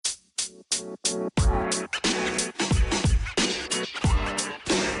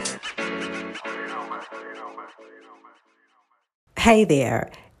Hey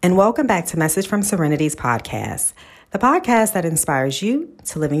there, and welcome back to Message from Serenity's podcast, the podcast that inspires you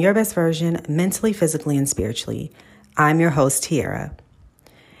to live in your best version mentally, physically, and spiritually. I'm your host, Tiara.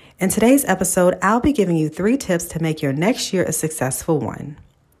 In today's episode, I'll be giving you 3 tips to make your next year a successful one.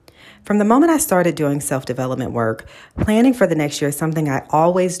 From the moment I started doing self-development work, planning for the next year is something I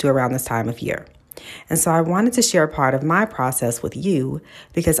always do around this time of year. And so I wanted to share a part of my process with you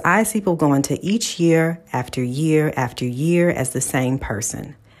because I see people go into each year after year after year as the same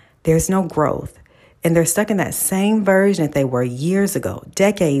person. There's no growth, and they're stuck in that same version that they were years ago,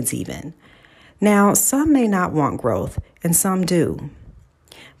 decades even. Now, some may not want growth, and some do.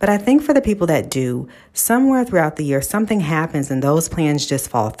 But I think for the people that do, somewhere throughout the year, something happens and those plans just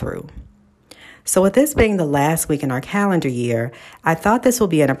fall through. So with this being the last week in our calendar year, I thought this will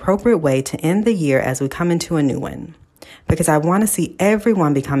be an appropriate way to end the year as we come into a new one, because I want to see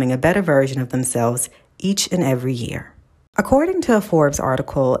everyone becoming a better version of themselves each and every year. According to a Forbes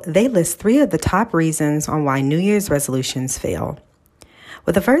article, they list 3 of the top reasons on why New Year's resolutions fail,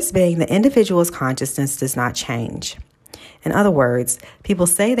 with the first being the individual's consciousness does not change. In other words, people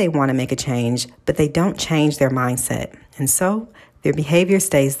say they want to make a change, but they don't change their mindset, and so their behavior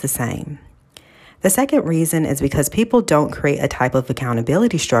stays the same. The second reason is because people don't create a type of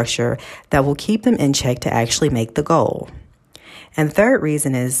accountability structure that will keep them in check to actually make the goal. And the third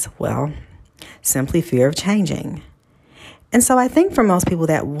reason is, simply fear of changing. And so I think for most people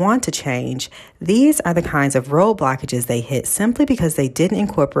that want to change, these are the kinds of road blockages they hit simply because they didn't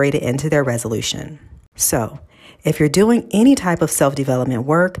incorporate it into their resolution. So, if you're doing any type of self-development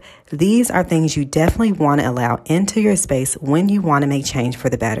work, these are things you definitely want to allow into your space when you want to make change for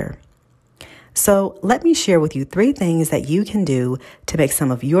the better. So let me share with you 3 things that you can do to make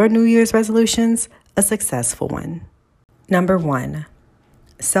some of your New Year's resolutions a successful one. Number 1,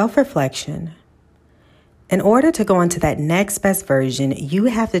 self-reflection. In order to go into that next best version, you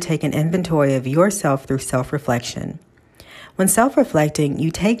have to take an inventory of yourself through self-reflection. When self-reflecting, you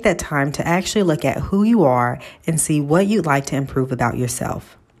take that time to actually look at who you are and see what you'd like to improve about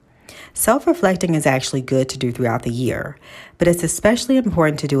yourself. Self-reflecting is actually good to do throughout the year, but it's especially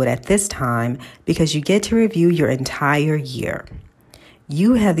important to do it at this time because you get to review your entire year.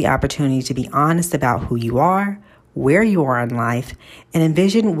 You have the opportunity to be honest about who you are, where you are in life, and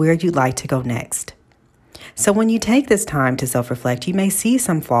envision where you'd like to go next. So when you take this time to self-reflect, you may see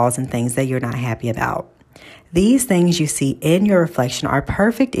some flaws and things that you're not happy about. These things you see in your reflection are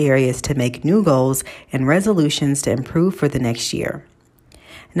perfect areas to make new goals and resolutions to improve for the next year.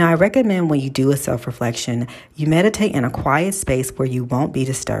 Now, I recommend when you do a self-reflection, you meditate in a quiet space where you won't be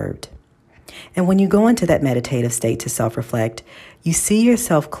disturbed. And when you go into that meditative state to self-reflect, you see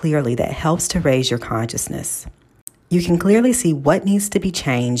yourself clearly. That helps to raise your consciousness. You can clearly see what needs to be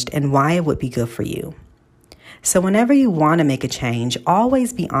changed and why it would be good for you. So whenever you want to make a change,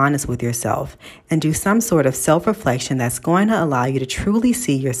 always be honest with yourself and do some sort of self-reflection that's going to allow you to truly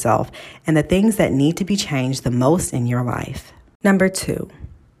see yourself and the things that need to be changed the most in your life. Number 2.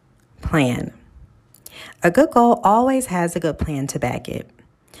 Plan. A good goal always has a good plan to back it.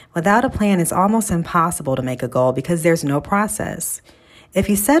 Without a plan, it's almost impossible to make a goal because there's no process. If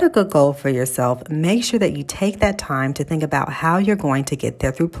you set a good goal for yourself, make sure that you take that time to think about how you're going to get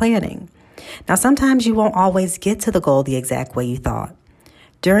there through planning. Now, sometimes you won't always get to the goal the exact way you thought.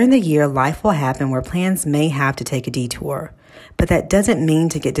 During the year, life will happen where plans may have to take a detour, but that doesn't mean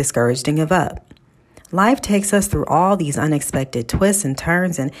to get discouraged and give up. Life takes us through all these unexpected twists and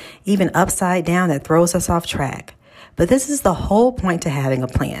turns and even upside down that throws us off track. But this is the whole point to having a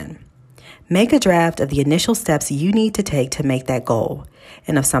plan. Make a draft of the initial steps you need to take to make that goal.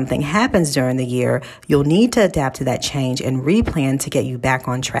 And if something happens during the year, you'll need to adapt to that change and replan to get you back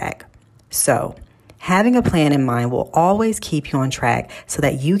on track. So, having a plan in mind will always keep you on track so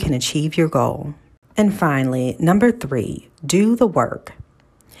that you can achieve your goal. And finally, number 3, do the work.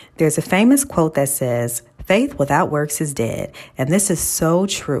 There's a famous quote that says, "Faith without works is dead," and this is so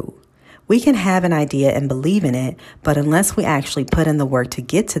true. We can have an idea and believe in it, but unless we actually put in the work to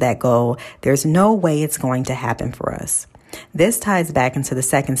get to that goal, there's no way it's going to happen for us. This ties back into the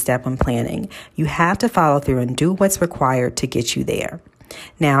second step when planning. You have to follow through and do what's required to get you there.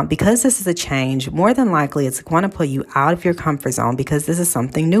 Now, because this is a change, more than likely it's going to put you out of your comfort zone because this is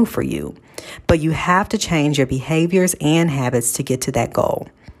something new for you. But you have to change your behaviors and habits to get to that goal.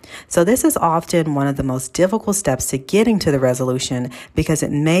 So this is often one of the most difficult steps to getting to the resolution because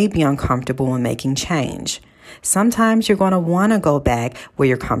it may be uncomfortable when making change. Sometimes you're going to want to go back where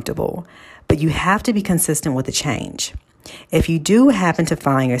you're comfortable, but you have to be consistent with the change. If you do happen to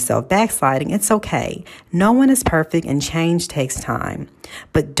find yourself backsliding, it's okay. No one is perfect and change takes time.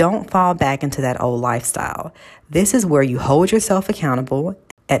 But don't fall back into that old lifestyle. This is where you hold yourself accountable,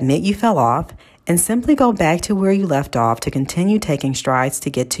 admit you fell off, and simply go back to where you left off to continue taking strides to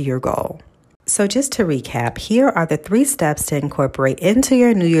get to your goal. So just to recap, here are the 3 steps to incorporate into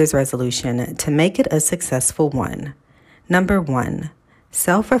your New Year's resolution to make it a successful one. Number 1,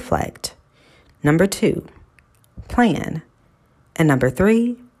 self-reflect. Number 2, plan. And number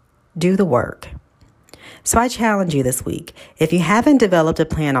 3, do the work. So I challenge you this week, if you haven't developed a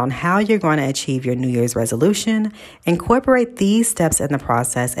plan on how you're going to achieve your New Year's resolution, incorporate these steps in the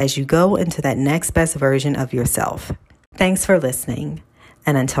process as you go into that next best version of yourself. Thanks for listening.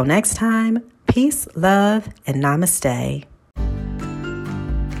 And until next time, peace, love, and namaste.